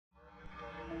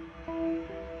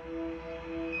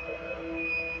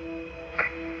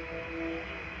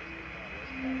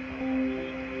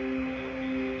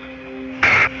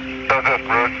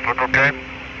Okay.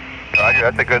 Roger,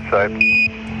 that's a good sight.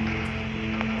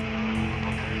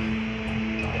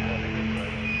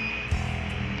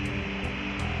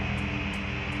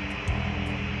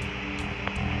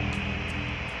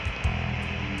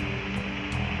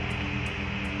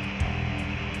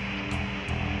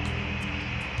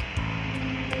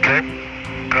 Okay.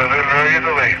 Very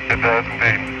easily. It does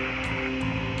indeed.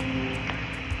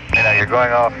 You know, you're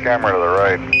going off camera to the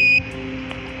right.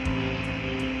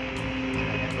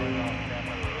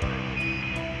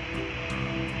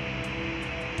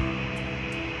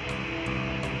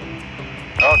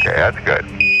 Okay, that's good.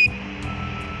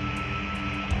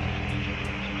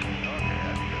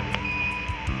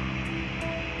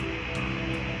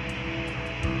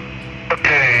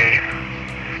 Okay.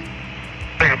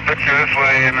 Take a picture this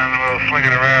way and then we'll swing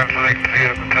it around so they can see it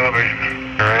on the television.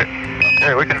 All right.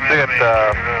 Okay, we can see it.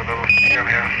 Little skim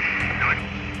here.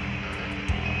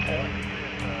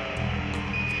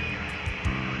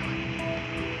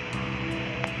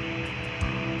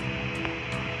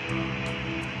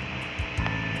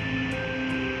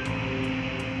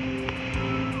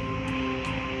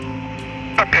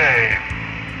 Okay.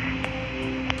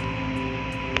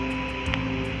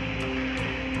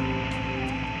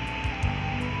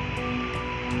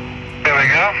 There we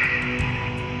go.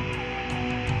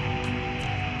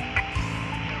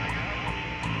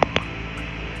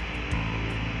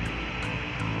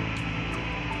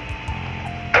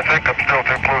 I think I'm still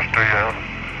too close to you.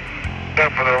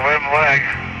 Except for the limb leg.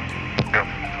 Yep.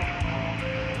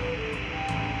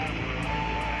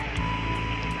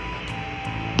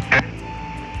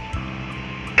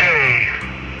 Okay.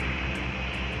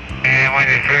 And when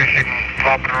you finish, you can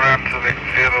flop it around so they can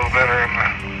see a little better in the...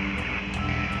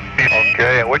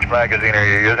 Okay, and which magazine are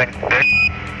you using?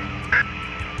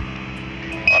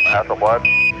 On Hasselblad?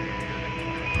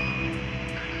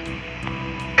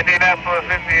 Indianapolis,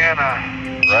 Indiana.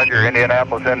 Roger,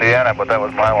 Indianapolis, Indiana, but that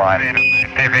was my line.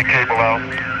 TV cable out.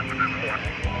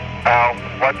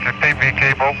 What's your TV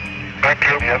cable? Thank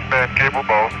you. Yes, man, cable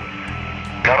both.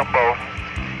 Got them both.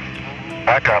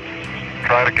 Back up.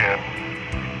 Try it again.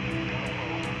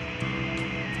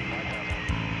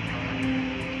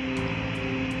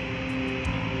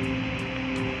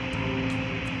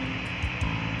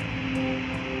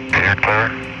 You're clear.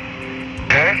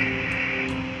 Okay.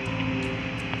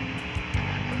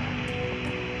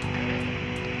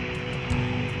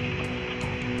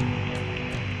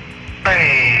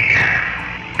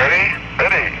 Ready?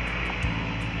 Ready?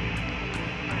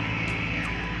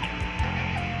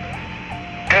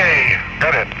 Okay,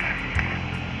 got it.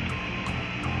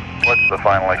 What's the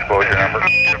final exposure number?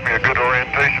 Give me a good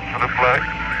orientation for the flag.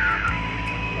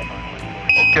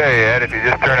 Okay, Ed, if you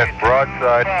just turn it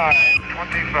broadside,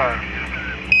 25.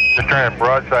 just turn it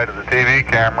broadside to the TV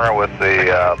camera with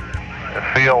the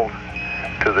field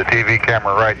to the TV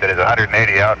camera right, that is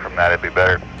 180 out from that, it'd be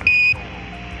better.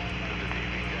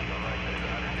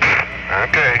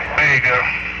 Okay, there you go.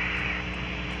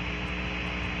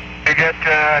 You get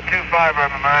 2.5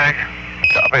 on the mag.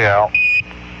 Copy, Al.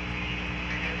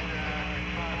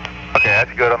 Okay,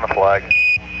 that's good on the flag.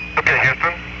 Okay,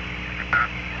 Houston.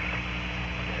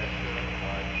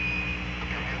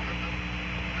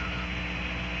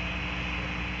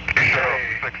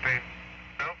 Okay, 16.